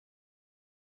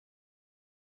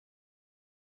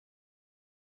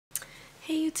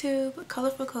Hey YouTube,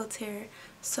 Colorful Codes here.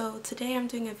 So today I'm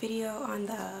doing a video on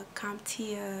the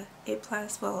Comptia A+.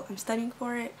 Well, I'm studying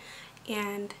for it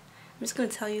and I'm just going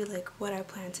to tell you like what I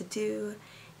plan to do.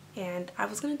 And I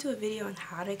was going to do a video on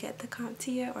how to get the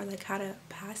Comptia or like how to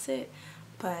pass it,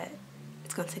 but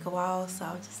it's going to take a while, so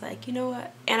I was just like, you know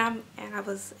what? I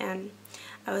was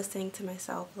saying to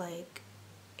myself like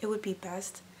it would be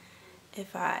best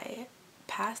if I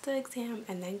pass the exam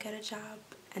and then get a job,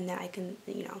 and then I can,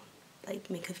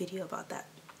 like make a video about that.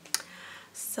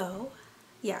 So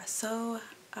yeah,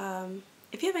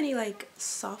 if you have any like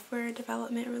software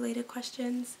development related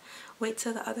questions, wait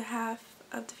till the other half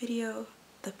of the video.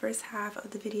 The first half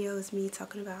of the video is me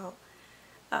talking about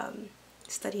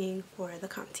studying for the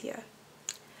Comptia.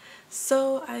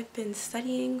 So I've been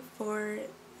studying for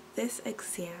this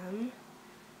exam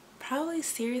probably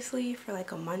seriously for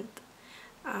like a month.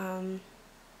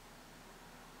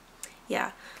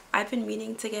 Yeah, I've been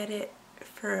meaning to get it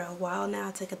for a while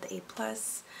now, to get the A+,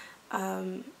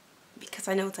 because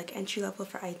I know it's like entry level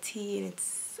for IT, and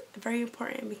it's very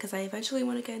important because I eventually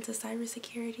want to get into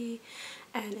cybersecurity,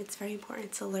 and it's very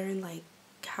important to learn like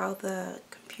how the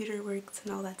computer works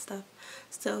and all that stuff.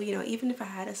 So, even if I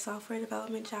had a software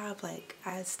development job, like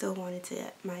I still wanted to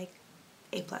get my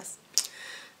A+.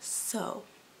 So,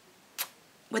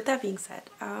 with that being said,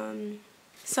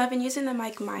 so I've been using the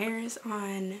Mike Myers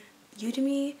on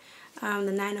Udemy,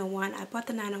 the 901. I bought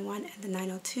the 901 and the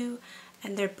 902,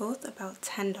 and they're both about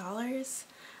 $10.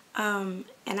 And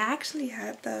I actually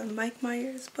had the Mike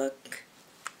Myers book.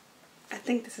 I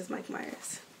think this is Mike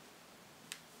Myers.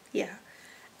 Yeah.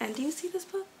 And do you see this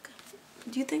book?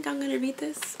 Do you think I'm going to read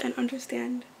this and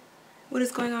understand what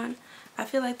is going on? I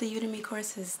feel like the Udemy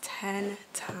course is 10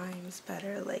 times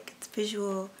better. Like, it's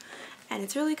visual and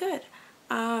it's really good.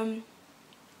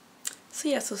 So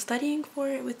yeah, so studying for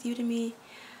it with Udemy,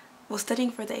 well,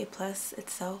 studying for the A+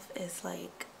 itself is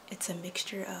like, it's a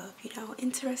mixture of,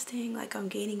 interesting, like I'm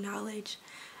gaining knowledge,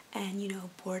 and,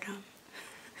 boredom.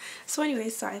 So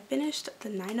anyways, so I finished the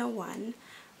 901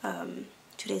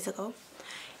 2 days ago,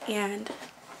 and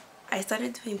I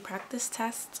started doing practice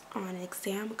tests on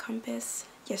Exam Compass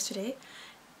yesterday,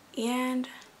 and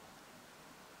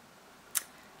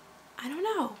I don't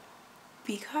know,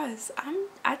 because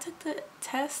I took the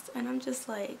test and I'm just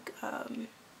like,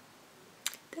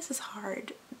 this is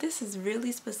hard. This is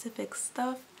really specific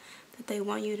stuff that they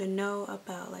want you to know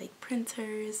about, like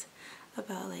printers,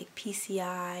 about like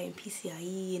PCI and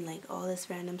PCIe and like all this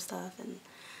random stuff, and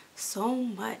so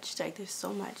much, like there's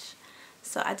so much.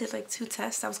 So I did like 2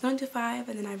 tests. I was going to do 5,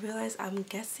 and then I realized I'm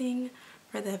guessing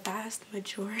for the vast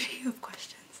majority of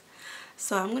questions.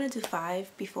 So I'm going to do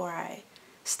 5 before I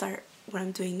start what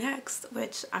I'm doing next,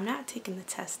 which I'm not taking the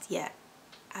test yet.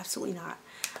 Absolutely not.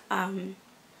 I'm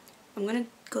going to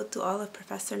go through all of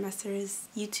Professor Messer's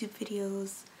YouTube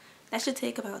videos. That should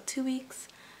take about 2 weeks.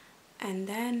 And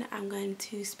then I'm going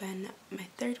to spend my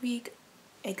 3rd week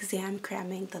exam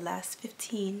cramming the last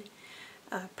 15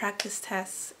 practice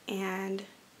tests and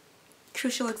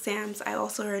crucial exams. I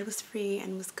also heard was free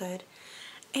and was good.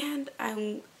 And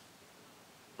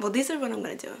well, these are what I'm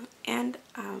going to do. And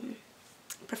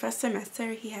Professor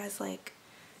Messer, he has like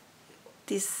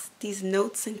these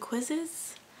notes and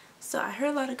quizzes. So I heard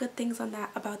a lot of good things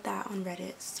about that on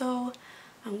Reddit. So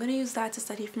I'm going to use that to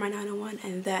study for my 901,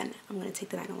 and then I'm going to take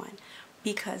the 901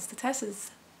 because the test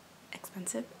is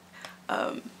expensive.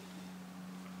 And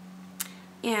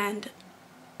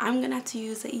I'm going to have to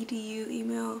use the EDU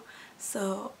email.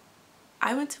 So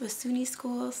I went to a SUNY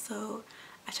school, so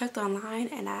I checked online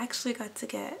and I actually got to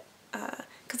get,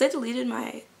 because they deleted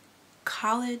my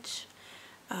college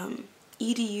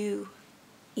EDU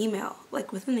email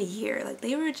like within a year. Like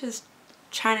they were just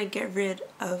trying to get rid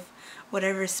of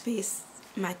whatever space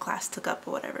my class took up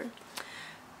or whatever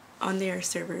on their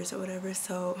servers or whatever.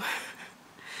 So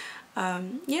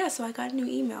yeah, so I got a new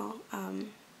email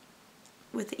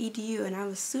with the EDU, and I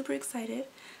was super excited.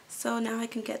 So now I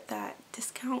can get that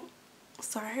discount.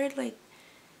 So I heard like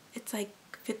it's like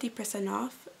 50%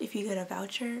 off if you get a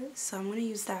voucher. So I'm gonna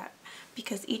use that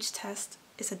because each test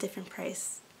is a different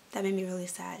price. That made me really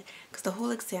sad because the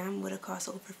whole exam would have cost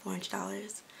over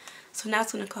 $400. So now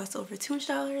it's going to cost over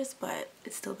 $200, but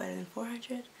it's still better than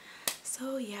 $400.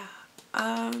 So yeah.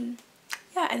 Yeah, and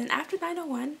then after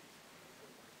 901,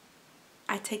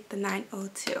 I take the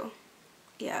 902.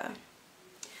 Yeah.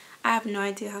 I have no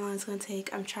idea how long it's going to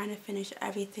take. I'm trying to finish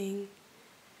everything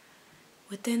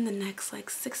within the next like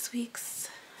 6 weeks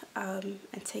and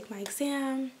take my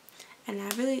exam. And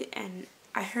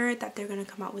I heard that they're going to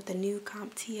come out with a new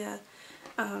Comptia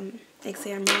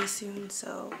exam really soon,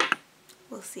 so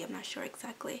we'll see. I'm not sure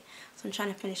exactly. So I'm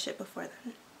trying to finish it before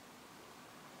then.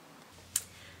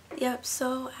 Yep,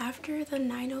 so after the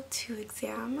 902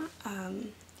 exam,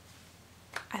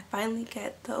 I finally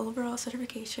get the overall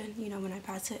certification, you know, when I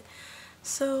pass it.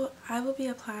 So I will be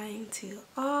applying to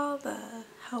all the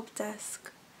help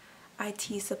desk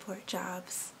IT support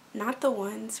jobs, not the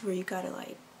ones where you gotta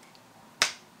like,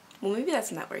 well, maybe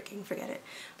that's networking, forget it,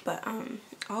 but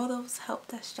all those help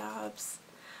desk jobs,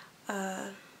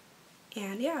 and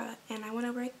yeah, and I want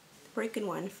to work in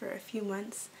one for a few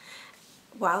months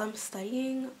while I'm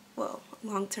studying. Well,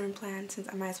 long-term plan, since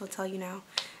I might as well tell you now,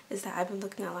 is that I've been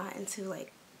looking a lot into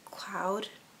like cloud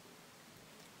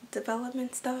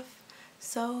development stuff.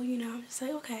 So, you know, I'm just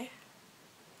like, okay,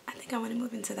 I think I want to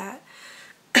move into that.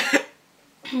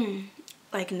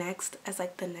 Like next, as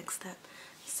like the next step.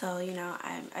 So, you know,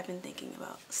 I've been thinking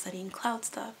about studying cloud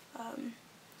stuff.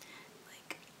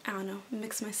 Like, I don't know,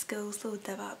 mix my skills, little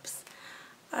DevOps.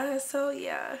 So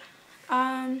yeah.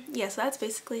 Yeah, so that's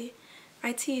basically,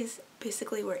 IT is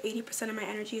basically where 80% of my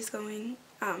energy is going.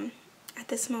 At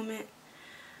this moment,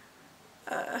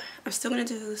 I'm still going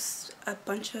to do a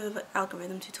bunch of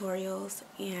algorithm tutorials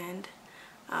and,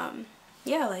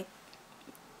 yeah, like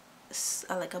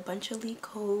a bunch of leak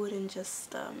code and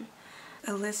just a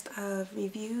list of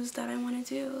reviews that I want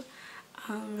to do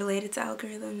related to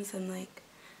algorithms, and like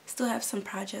still have some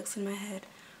projects in my head.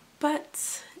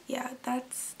 But yeah,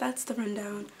 that's the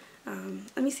rundown.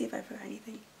 Let me see if I forgot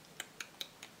anything.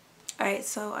 Alright,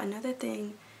 so another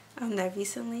thing that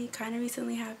kind of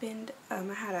recently happened, I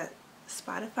had a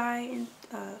Spotify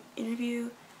interview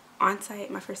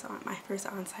on-site, my first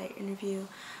on-site interview,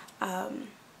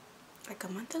 like a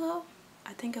month ago.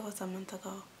 I think it was a month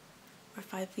ago, or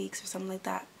 5 weeks or something like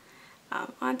that.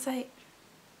 On-site,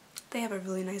 they have a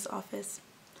really nice office,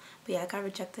 but yeah, I got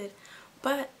rejected,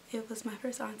 but it was my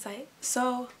first on-site,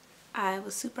 so I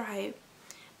was super hyped.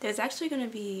 There's actually going to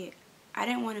be, I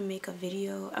didn't want to make a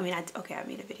video. I mean, I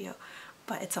made a video,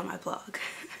 but it's on my blog.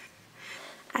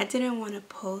 I didn't want to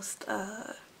post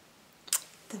the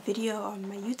video on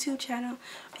my YouTube channel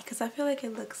because I feel like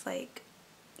it looks like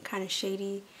kind of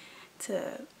shady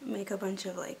to make a bunch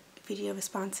of like video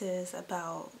responses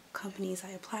about companies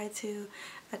I applied to.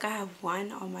 Like, I have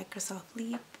one on Microsoft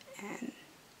Leap, and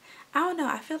I don't know,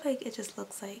 I feel like it just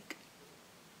looks like,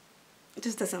 it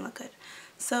just doesn't look good.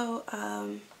 So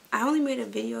I only made a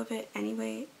video of it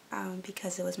anyway,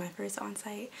 because it was my first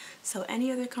on-site. So any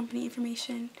other company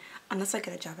information, unless I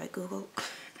get a job at Google,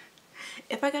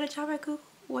 if I get a job at Google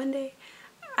one day,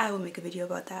 I will make a video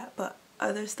about that. But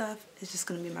other stuff is just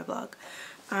gonna be my blog.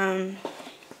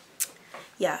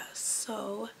 Yeah,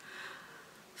 so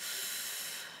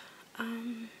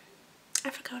I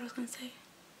forgot what I was gonna say.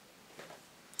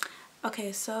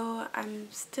 Okay, so I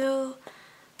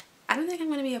don't think I'm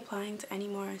going to be applying to any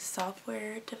more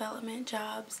software development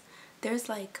jobs. There's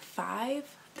like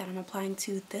 5 that I'm applying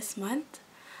to this month,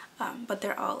 but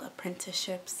they're all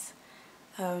apprenticeships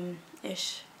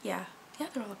ish. Yeah,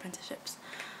 they're all apprenticeships.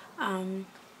 And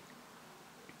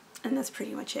that's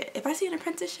pretty much it. If I see an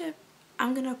apprenticeship,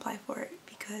 I'm going to apply for it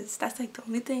because that's like the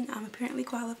only thing I'm apparently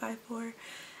qualified for.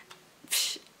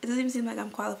 It doesn't even seem like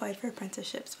I'm qualified for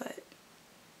apprenticeships, but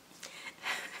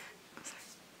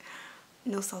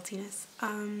no saltiness.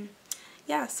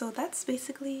 Yeah, so that's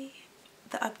basically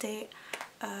the update.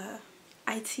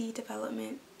 IT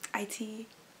development, IT,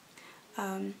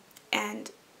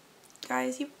 and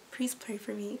guys, you please pray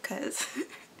for me, because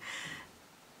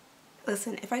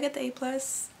listen, if I get the A+,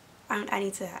 I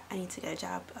need to get a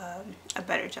job, a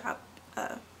better job,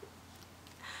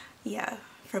 yeah,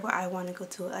 for what I want to go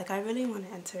to. Like, I really want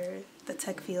to enter the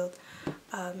tech field.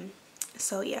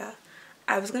 So yeah,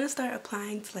 I was gonna start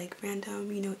applying to like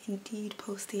random, you know, Indeed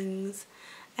postings,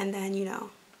 and then, you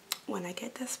know, when I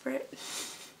get desperate,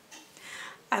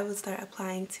 I would start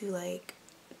applying to like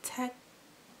tech,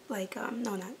 like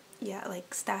no, not, yeah,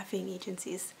 like staffing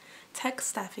agencies, tech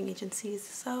staffing agencies.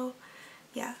 So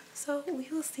yeah, so we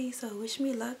will see. So wish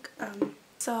me luck.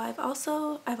 So I've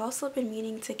also been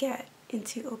meaning to get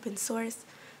into open source.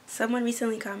 Someone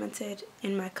recently commented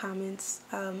in my comments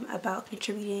about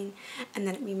contributing, and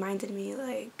then it reminded me,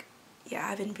 like, yeah,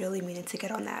 I've been really meaning to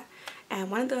get on that. And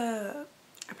one of the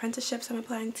apprenticeships I'm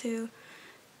applying to,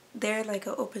 they're like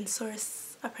an open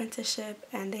source apprenticeship,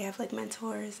 and they have like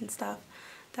mentors and stuff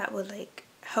that would like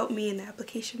help me in the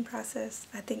application process,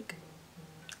 I think.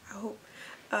 I hope.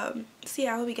 So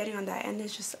yeah, I will be getting on that, and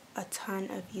there's just a ton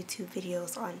of YouTube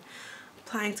videos on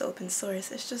applying to open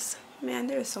source. It's just, man,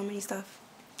 there is so many stuff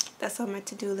that's on my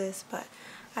to-do list, but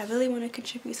I really want to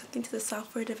contribute something to the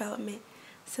software development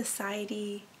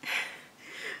society,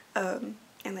 and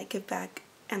like give back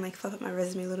and like fluff up my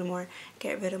resume a little more,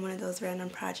 get rid of one of those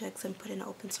random projects and put in an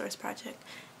open source project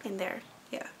in there.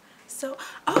 Yeah, So,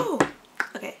 oh,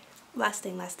 okay, last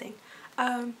thing.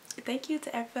 Thank you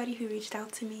to everybody who reached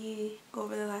out to me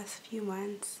over the last few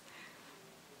months.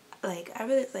 Like, I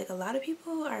really, like, a lot of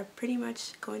people are pretty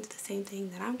much going through the same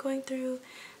thing that I'm going through.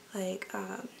 Like,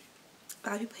 a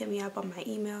lot of people hit me up on my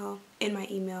email, on my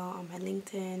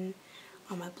LinkedIn,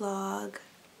 on my blog,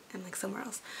 and like somewhere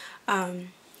else.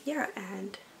 Yeah,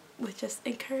 and with just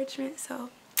encouragement. So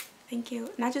thank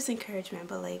you. Not just encouragement,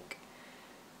 but like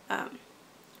a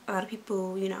lot of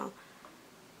people, you know,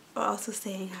 are also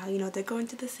saying how, you know, they're going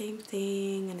through the same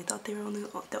thing and they thought they were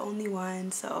the only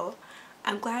one. So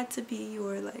I'm glad to be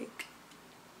your like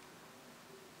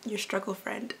your struggle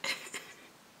friend.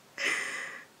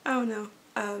 I don't know.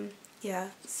 Yeah,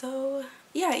 so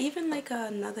yeah, even like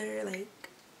another like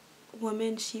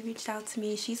woman, she reached out to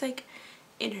me. She's like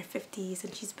in her 50s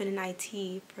and she's been in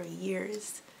IT for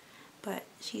years, but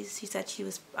she said she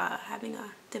was having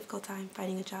a difficult time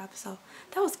finding a job. So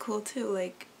that was cool too,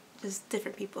 like just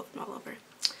different people from all over.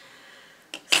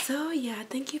 So yeah,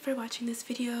 thank you for watching this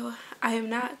video. I am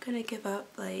not gonna give up.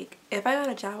 Like, if I got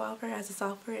a job offer as a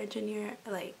software engineer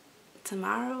like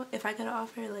tomorrow, if I got an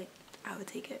offer, like I would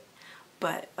take it.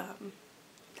 But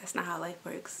that's not how life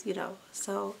works, you know.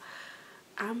 So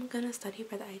I'm gonna study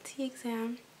for the IT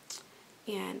exam,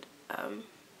 and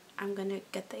I'm gonna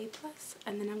get the A+,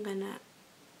 and then I'm gonna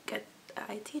get an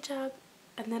IT job,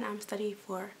 and then I'm studying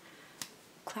for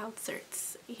cloud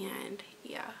certs. And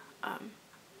yeah, I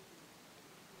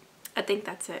think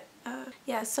that's it.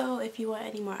 Yeah, so if you want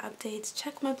any more updates,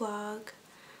 check my blog.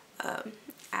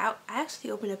 I actually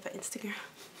opened up an Instagram.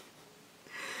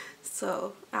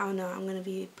 So I don't know, I'm gonna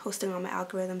be posting all my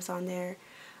algorithms on there.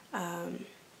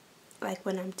 Like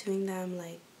when I'm doing them,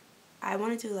 like I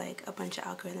want to do like a bunch of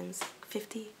algorithms,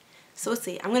 50. So we'll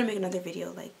see. I'm gonna make another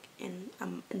video like in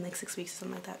like 6 weeks or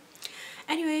something like that.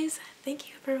 Anyways, thank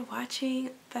you for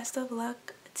watching. Best of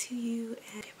luck to you,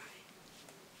 and